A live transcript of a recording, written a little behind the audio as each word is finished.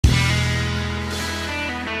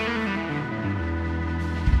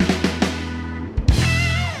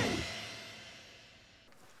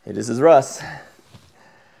Hey, this is Russ.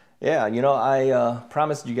 Yeah, I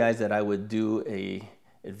promised you guys that I would do a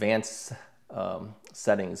advanced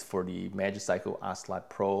settings for the Magicycle Ocelot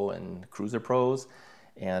Pro and Cruiser Pros,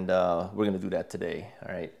 and we're going to do that today.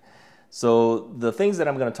 All right. So the things that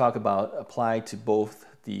I'm going to talk about apply to both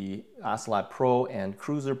the Ocelot Pro and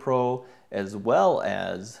Cruiser Pro, as well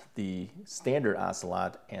as the standard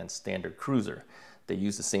Ocelot and standard Cruiser. They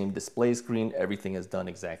use the same display screen. Everything is done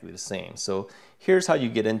exactly the same. So here's how you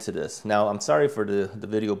get into this. Now, I'm sorry for the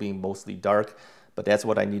video being mostly dark, but that's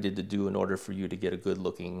what I needed to do in order for you to get a good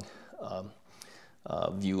looking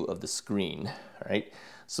view of the screen. All right.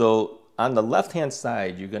 So on the left-hand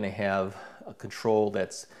side, you're going to have a control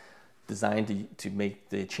that's designed to make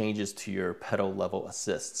the changes to your pedal level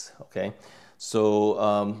assists. Okay.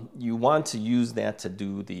 So you want to use that to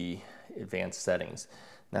do the advanced settings.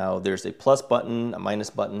 Now there's a plus button, a minus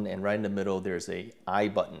button, and right in the middle there's a I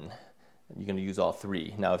button. You're going to use all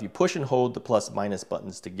three. Now if you push and hold the plus minus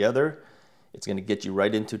buttons together, it's going to get you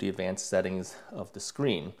right into the advanced settings of the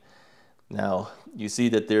screen. Now you see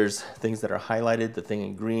that there's things that are highlighted. The thing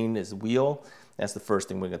in green is wheel. That's the first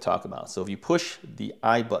thing we're going to talk about. So if you push the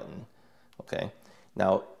I button, okay,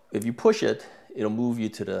 now if you push it, it'll move you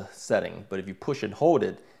to the setting, but if you push and hold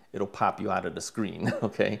it, it'll pop you out of the screen.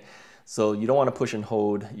 Okay. So you don't want to push and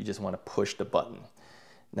hold, you just want to push the button.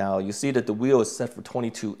 Now you see that the wheel is set for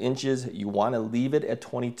 22 inches. You want to leave it at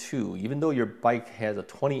 22. Even though your bike has a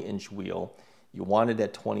 20-inch wheel, you want it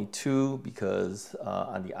at 22 because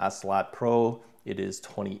on the Ocelot Pro, it is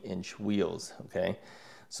 20-inch wheels, okay?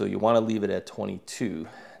 So you want to leave it at 22.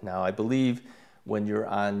 Now I believe when you're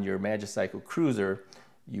on your Magicycle Cruiser,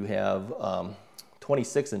 you have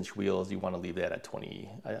 26-inch wheels, you want to leave that at 20.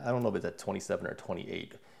 I don't know if it's at 27 or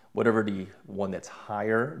 28. Whatever the one that's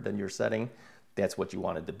higher than your setting, that's what you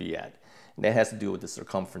want it to be at. And that has to do with the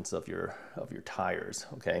circumference of your tires,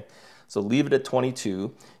 okay? So leave it at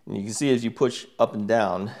 22, and you can see as you push up and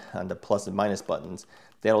down on the plus and minus buttons,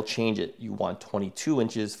 that'll change it. You want 22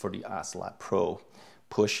 inches for the Ocelot Pro.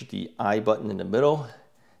 Push the I button in the middle,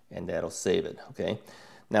 and that'll save it, okay?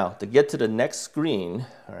 Now, to get to the next screen,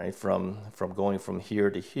 all right, from going from here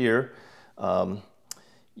to here,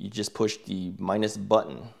 you just push the minus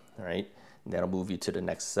button, all right, and that'll move you to the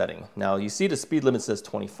next setting. Now you see the speed limit says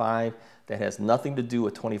 25. That has nothing to do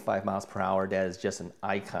with 25 miles per hour. That is just an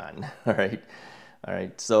icon, all right. All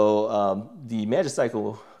right, so the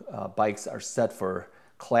Magicycle bikes are set for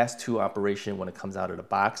class 2 operation when it comes out of the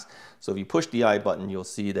box. So if you push the I button, you'll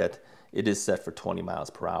see that it is set for 20 miles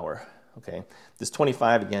per hour, okay. This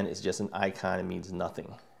 25 again is just an icon. It means nothing,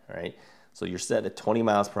 all right. So you're set at 20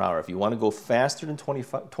 miles per hour. If you want to go faster than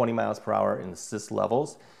 20 miles per hour in assist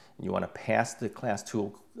levels, and you want to pass the class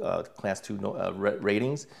 2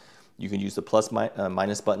 ratings, you can use the plus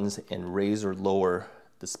minus buttons and raise or lower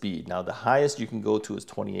the speed. Now the highest you can go to is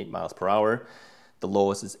 28 miles per hour. The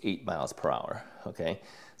lowest is 8 miles per hour, okay?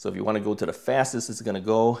 So if you want to go to the fastest it's going to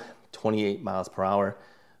go, 28 miles per hour,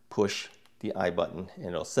 push the I button and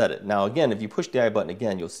it'll set it. Now again, if you push the I button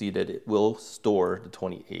again, you'll see that it will store the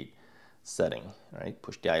 28 setting. All right,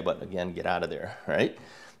 push the I button again, get out of there. All right,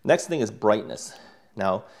 next thing is brightness.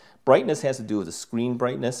 Now brightness has to do with the screen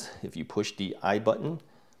brightness. If you push the I button,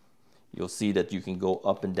 you'll see that you can go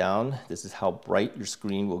up and down. This is how bright your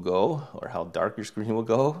screen will go or how dark your screen will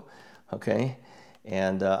go, okay?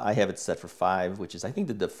 And I have it set for 5, which is I think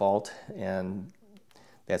the default, and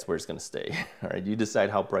that's where it's going to stay. All right, you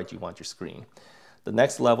decide how bright you want your screen. The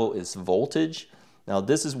next level is voltage. Now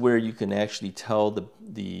this is where you can actually tell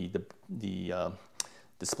the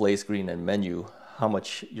display screen and menu how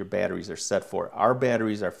much your batteries are set for. Our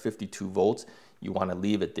batteries are 52 volts. You want to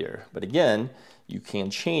leave it there. But again, you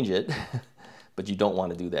can change it, but you don't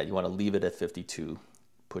want to do that. You want to leave it at 52.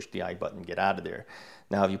 Push the I button, get out of there.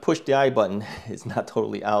 Now if you push the I button, it's not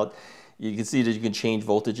totally out. You can see that you can change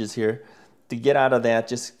voltages here. To get out of that,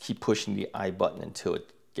 just keep pushing the I button until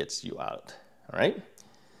it gets you out. All right?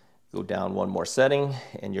 Go down one more setting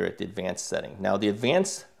and you're at the advanced setting. Now the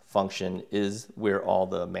advanced function is where all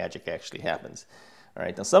the magic actually happens. All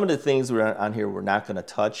right, now some of the things on here we're not going to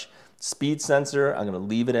touch. Speed sensor, I'm going to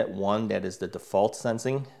leave it at 1. That is the default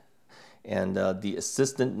sensing. And the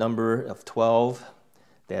assistant number of 12,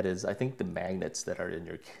 that is I think the magnets that are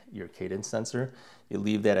in your cadence sensor. You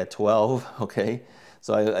leave that at 12, okay?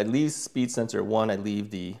 So I leave speed sensor 1, I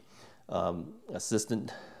leave the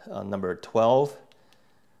assistant number 12.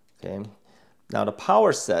 Okay. Now the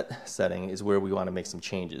power setting is where we want to make some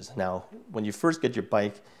changes. Now when you first get your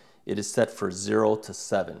bike, it is set for 0 to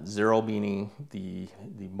 7. 0 meaning the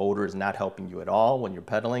motor is not helping you at all when you're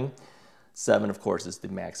pedaling. 7 of course is the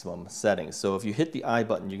maximum setting. So if you hit the I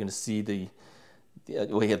button, you're going to see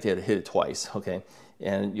we have to hit it twice, okay?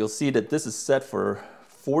 And you'll see that this is set for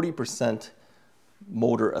 40%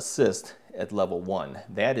 motor assist at level 1.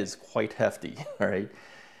 That is quite hefty, all right?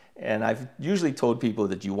 And I've usually told people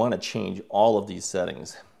that you want to change all of these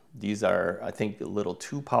settings. These are, I think, a little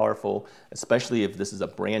too powerful, especially if this is a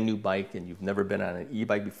brand new bike and you've never been on an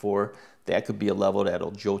e-bike before. That could be a level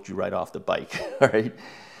that'll jolt you right off the bike, all right?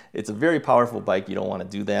 It's a very powerful bike. You don't want to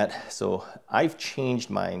do that. So I've changed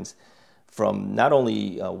mines from not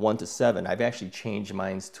only 1 to 7, I've actually changed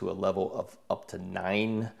mines to a level of up to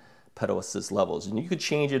 9 pedal assist levels. And you could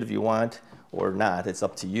change it if you want or not. It's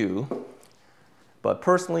up to you. But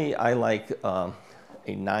personally, I like a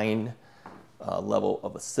 9 level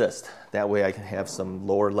of assist. That way I can have some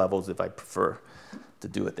lower levels if I prefer to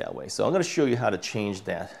do it that way. So I'm going to show you how to change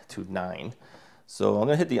that to 9. So I'm going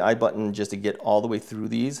to hit the I button just to get all the way through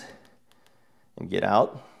these and get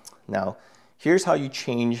out. Now, here's how you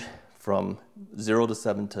change from 0 to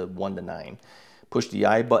 7 to 1 to 9. Push the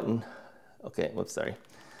I button. Okay, whoops, sorry.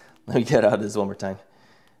 Let me get out of this one more time.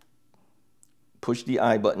 Push the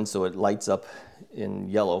I button so it lights up in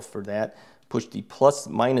yellow for that. Push the plus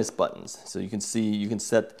minus buttons. So you can see you can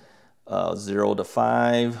set 0 to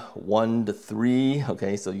 5, 1 to 3.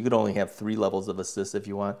 Okay, so you could only have 3 levels of assist if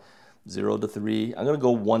you want. 0 to 3. I'm going to go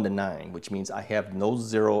 1 to 9, which means I have no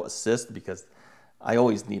 0 assist because I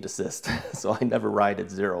always need assist. So I never ride at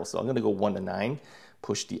 0. So I'm going to go 1 to 9.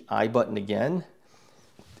 Push the I button again.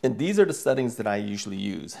 And these are the settings that I usually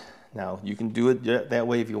use. Now, you can do it that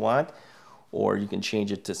way if you want, or you can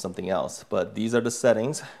change it to something else. But these are the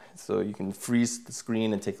settings, so you can freeze the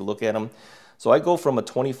screen and take a look at them. So I go from a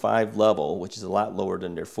 25 level, which is a lot lower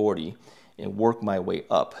than their 40, and work my way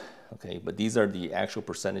up. Okay, but these are the actual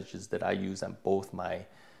percentages that I use on both my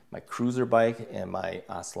Cruiser bike and my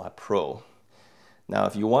Ocelot Pro. Now,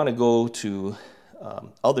 if you want to go to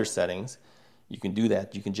other settings, you can do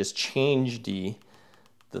that. You can just change the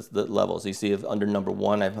levels. You see if under number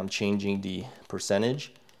 1, I'm changing the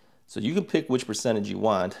percentage. So you can pick which percentage you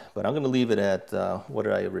want, but I'm going to leave it at, what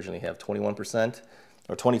did I originally have, 21%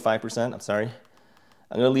 or 25%, I'm sorry.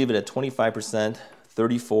 I'm going to leave it at 25%,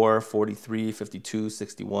 34, 43, 52,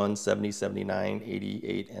 61, 70, 79,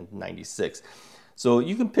 88, and 96. So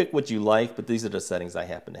you can pick what you like, but these are the settings I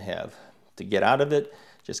happen to have. To get out of it,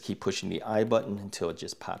 just keep pushing the I button until it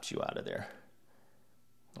just pops you out of there.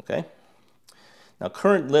 Okay? Now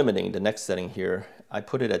current limiting, the next setting here, I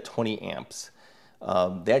put it at 20 amps.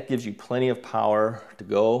 That gives you plenty of power to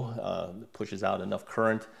go. It pushes out enough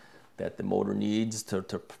current that the motor needs to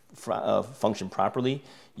function properly.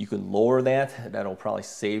 You can lower that. That'll probably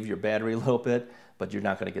save your battery a little bit, but you're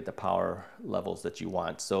not going to get the power levels that you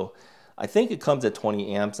want. So I think it comes at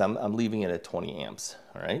 20 amps. I'm leaving it at 20 amps.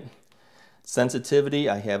 All right. Sensitivity,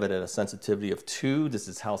 I have it at a sensitivity of 2. This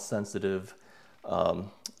is how sensitive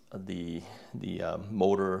the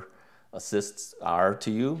motor assists are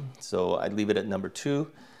to you. So I leave it at number 2.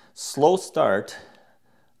 Slow start,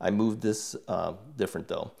 I moved this different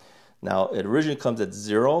though. Now it originally comes at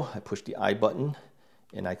 0. I push the I button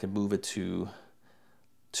and I can move it to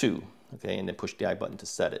 2. Okay, and then push the I button to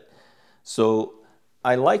set it. So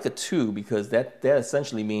I like a 2 because that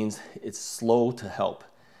essentially means it's slow to help.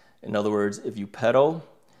 In other words, if you pedal,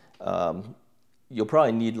 you'll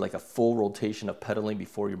probably need like a full rotation of pedaling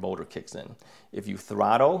before your motor kicks in. If you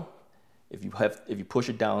throttle, if you push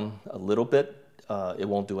it down a little bit, it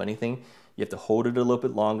won't do anything. You have to hold it a little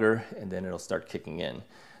bit longer and then it'll start kicking in.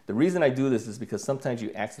 The reason I do this is because sometimes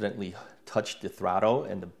you accidentally touch the throttle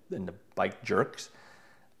and the bike jerks.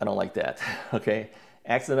 I don't like that. Okay,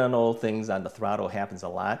 accidental things on the throttle happens a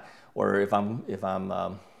lot. Or if I'm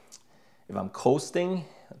coasting,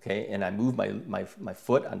 okay, and I move my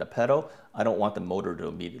foot on the pedal, I don't want the motor to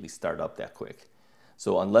immediately start up that quick.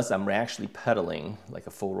 So unless I'm actually pedaling, like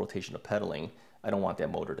a full rotation of pedaling, I don't want that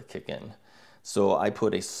motor to kick in. So I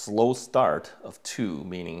put a slow start of 2,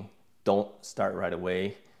 meaning don't start right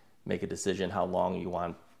away. Make a decision how long you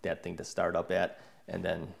want that thing to start up at, and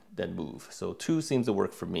then move. So 2 seems to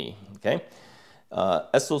work for me, okay?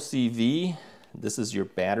 SOCV, this is your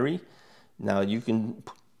battery. Now you can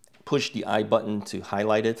push the I button to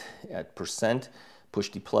highlight it at %, push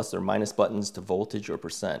the plus or minus buttons to voltage or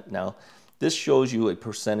 %. Now, this shows you a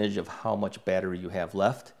percentage of how much battery you have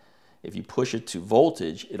left. If you push it to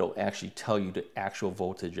voltage, it'll actually tell you the actual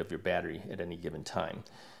voltage of your battery at any given time.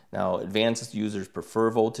 Now, advanced users prefer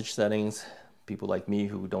voltage settings. People like me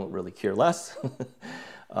who don't really care less,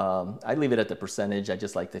 I leave it at the percentage. I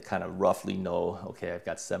just like to kind of roughly know, okay, I've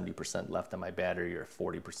got 70% left on my battery or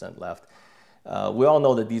 40% left. We all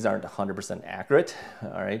know that these aren't 100% accurate,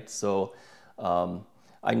 all right? So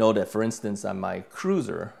I know that, for instance, on my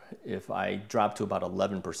Cruiser, if I drop to about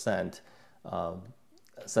 11%,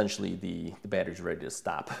 essentially the battery's ready to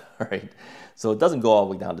stop, right? So it doesn't go all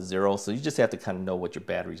the way down to 0, so you just have to kind of know what your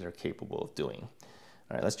batteries are capable of doing.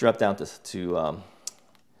 All right, let's drop down to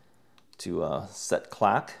set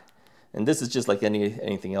clock. And this is just like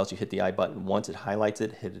anything else. You hit the I button once, it highlights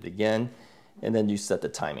it, hit it again, and then you set the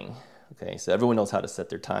timing. Okay, so everyone knows how to set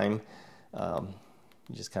their time.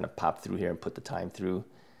 You just kind of pop through here and put the time through,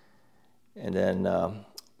 and then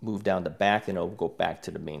move down to back, and it'll go back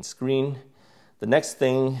to the main screen. The next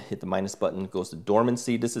thing, hit the minus button, goes to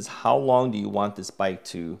dormancy. This is how long do you want this bike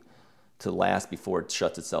to last before it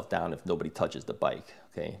shuts itself down if nobody touches the bike.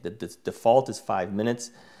 Okay, the default is 5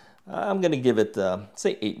 minutes. I'm going to give it,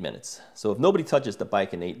 say, 8 minutes. So if nobody touches the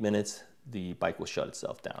bike in 8 minutes, the bike will shut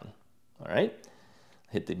itself down. All right,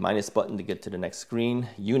 hit the minus button to get to the next screen.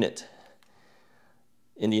 Unit.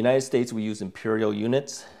 In the United States, we use imperial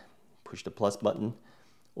units. Push the plus button.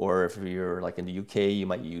 Or if you're like in the UK, you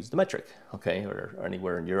might use the metric, okay? Or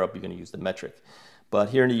anywhere in Europe, you're going to use the metric. But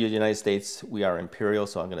here in the United States, we are imperial,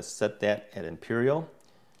 so I'm going to set that at imperial.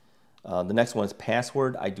 The next one is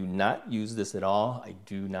password. I do not use this at all. I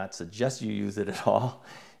do not suggest you use it at all.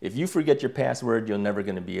 If you forget your password, you're never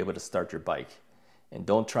going to be able to start your bike. And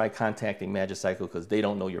don't try contacting Magicycle because they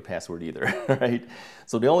don't know your password either, right?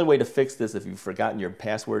 So the only way to fix this if you've forgotten your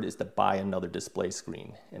password is to buy another display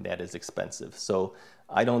screen, and that is expensive. So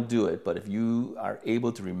I don't do it, but if you are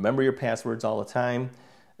able to remember your passwords all the time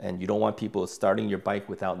and you don't want people starting your bike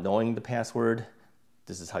without knowing the password,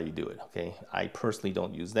 this is how you do it, okay? I personally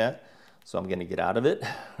don't use that, so I'm gonna get out of it,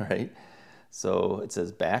 right? So it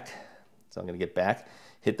says back, so I'm gonna get back,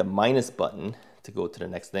 hit the minus button to go to the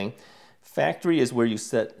next thing. Factory is where you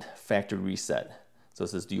set factory reset. So it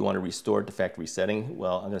says, do you want to restore it to factory setting?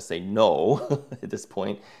 Well, I'm going to say no at this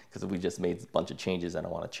point because we just made a bunch of changes. I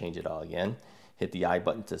don't want to change it all again. Hit the I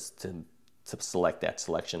button to select that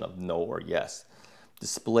selection of no or yes.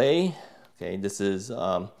 Display, okay, this is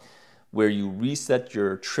where you reset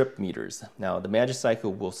your trip meters. Now, the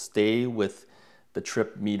Magicycle will stay with the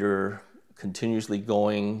trip meter continuously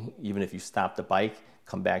going even if you stop the bike.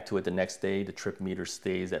 Come back to it the next day, the trip meter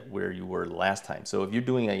stays at where you were last time. So if you're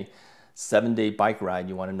doing a 7-day bike ride,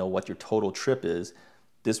 you want to know what your total trip is,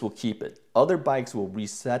 this will keep it. Other bikes will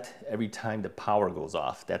reset every time the power goes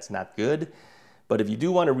off. That's not good. But if you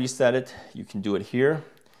do want to reset it, you can do it here.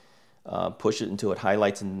 Push it until it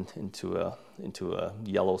highlights into a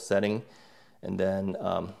yellow setting. And then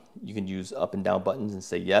you can use up and down buttons and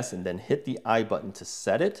say yes, and then hit the I button to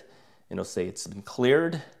set it. And it'll say it's been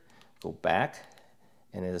cleared. Go back.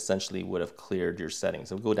 And it essentially would have cleared your settings.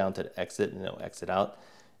 So go down to the exit and it'll exit out,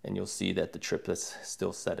 and you'll see that the trip is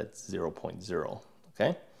still set at 0.0,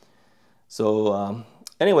 okay? So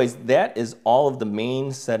anyways, that is all of the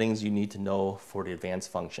main settings you need to know for the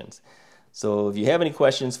advanced functions. So if you have any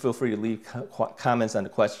questions, feel free to leave comments on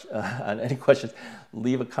any questions.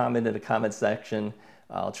 Leave a comment in the comment section.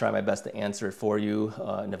 I'll try my best to answer it for you.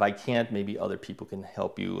 And if I can't, maybe other people can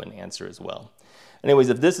help you and answer as well. Anyways,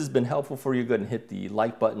 if this has been helpful for you, go ahead and hit the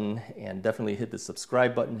like button and definitely hit the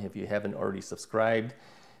subscribe button if you haven't already subscribed.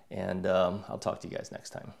 And I'll talk to you guys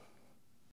next time.